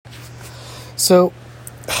So,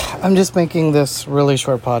 I'm just making this really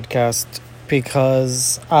short podcast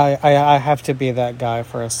because I have to be that guy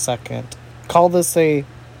for a second. Call this a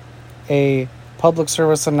public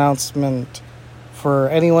service announcement for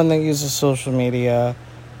anyone that uses social media,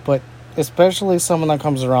 but especially someone that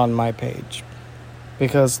comes around my page.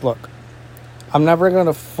 Because, look, I'm never going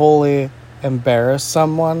to fully embarrass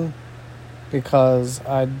someone because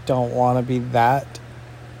I don't want to be that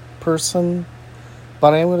person,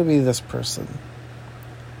 but I am going to be this person.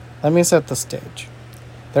 Let me set the stage.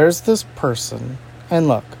 There's this person, and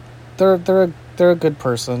look, they're a good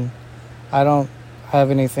person. I don't have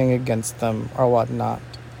anything against them or whatnot.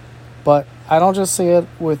 But I don't just see it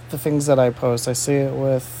with the things that I post. I see it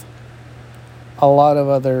with a lot of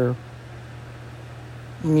other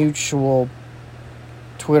mutual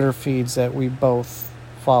Twitter feeds that we both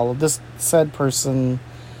follow. This said person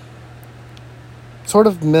sort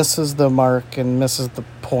of misses the mark and misses the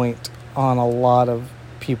point on a lot of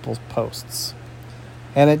people's posts.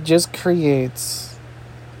 And it just creates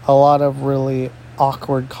a lot of really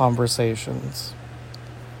awkward conversations.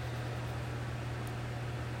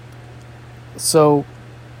 So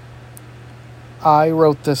I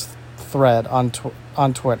wrote this thread on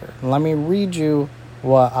Twitter. And let me read you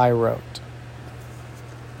what I wrote.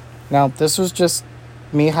 Now, this was just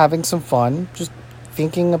me having some fun, just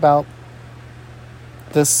thinking about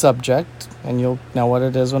this subject, and you'll know what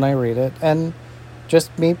it is when I read it, and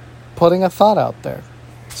just me putting a thought out there.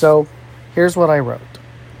 So, here's what I wrote.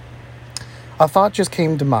 A thought just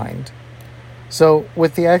came to mind. So,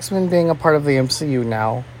 with the X-Men being a part of the MCU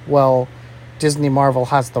now, well, Disney Marvel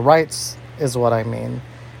has the rights, is what I mean.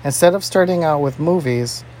 Instead of starting out with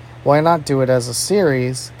movies, why not do it as a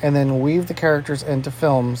series and then weave the characters into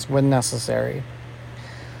films when necessary?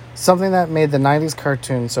 Something that made the 90s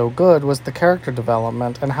cartoon so good was the character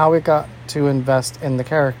development and how we got to invest in the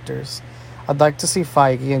characters. I'd like to see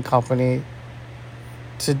Feige and company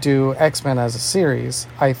to do X-Men as a series,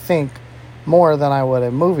 I think, more than I would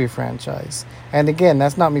a movie franchise. And again,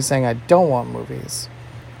 that's not me saying I don't want movies.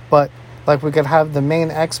 But, like, we could have the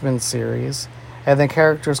main X-Men series, and then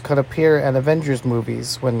characters could appear in Avengers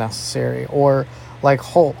movies when necessary, or like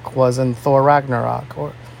Hulk was in Thor Ragnarok,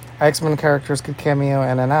 or X-Men characters could cameo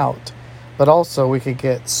in and out, but also we could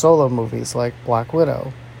get solo movies like Black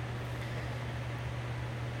Widow.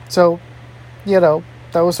 So, that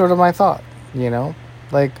was sort of my thought,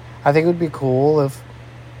 Like, I think it would be cool if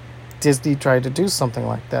Disney tried to do something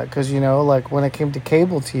like that, because, like, when it came to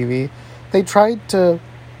cable TV, they tried to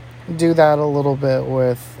do that a little bit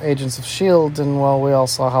with Agents of S.H.I.E.L.D., and, well, we all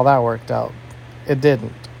saw how that worked out. It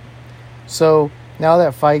didn't. So, now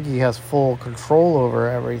that Feige has full control over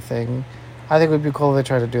everything, I think it would be cool if they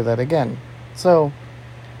try to do that again. So,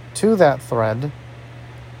 to that thread,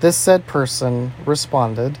 this said person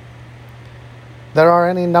responded, there are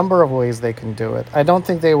any number of ways they can do it. I don't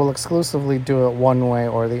think they will exclusively do it one way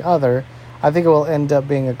or the other. I think it will end up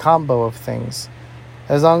being a combo of things.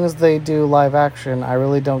 As long as they do live action, I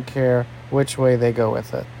really don't care which way they go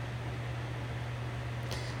with it.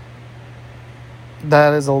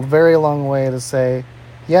 That is a very long way to say,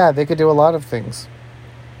 yeah, they could do a lot of things.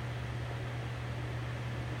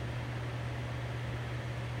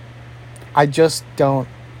 I just don't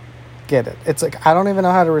get it. It's like, I don't even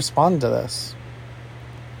know how to respond to this.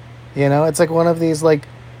 It's like one of these, like,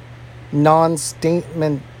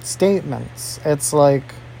 non-statement statements. It's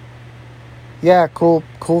like, yeah, cool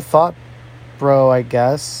thought, bro, I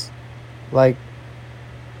guess. Like,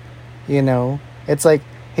 it's like,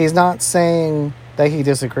 he's not saying that he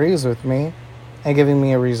disagrees with me and giving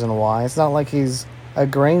me a reason why. It's not like he's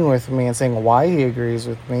agreeing with me and saying why he agrees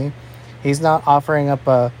with me. He's not offering up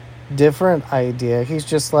a different idea. He's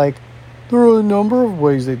just like, there are a number of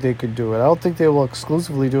ways that they could do it. I don't think they will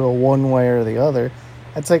exclusively do it one way or the other.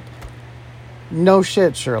 It's like, no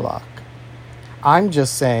shit, Sherlock. I'm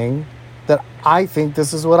just saying that I think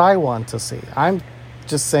this is what I want to see. I'm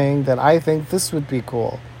just saying that I think this would be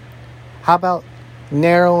cool. How about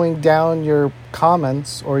narrowing down your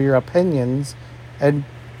comments or your opinions and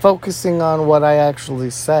focusing on what I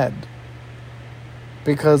actually said?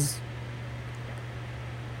 Because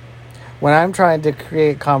when I'm trying to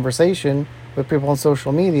create conversation with people on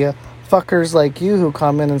social media, fuckers like you who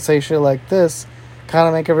come in and say shit like this kind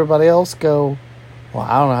of make everybody else go, well,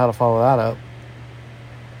 I don't know how to follow that up.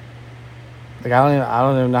 Like, I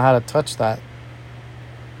don't even know how to touch that.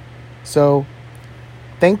 So,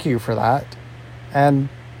 thank you for that. And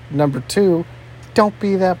number 2, don't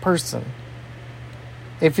be that person.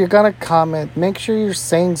 If you're going to comment, make sure you're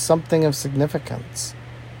saying something of significance.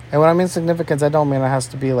 And when I mean significance, I don't mean it has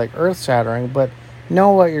to be like earth-shattering, but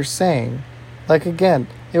know what you're saying. Like, again,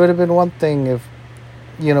 It would have been one thing if,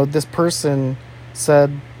 this person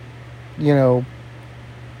said, oh,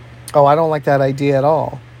 I don't like that idea at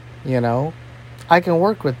all. I can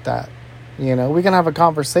work with that. We can have a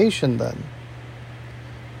conversation then.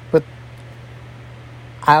 But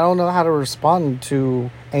I don't know how to respond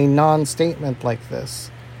to a non-statement like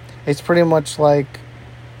this. It's pretty much like,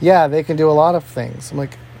 yeah, they can do a lot of things. I'm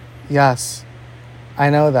like, yes, I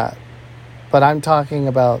know that. But I'm talking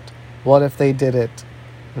about, what if they did it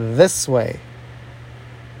this way?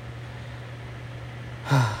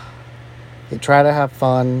 You try to have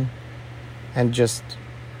fun and just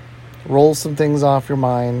roll some things off your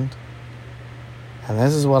mind. And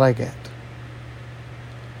this is what I get.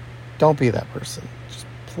 Don't be that person. Just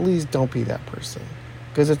please don't be that person.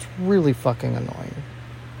 Because it's really fucking annoying.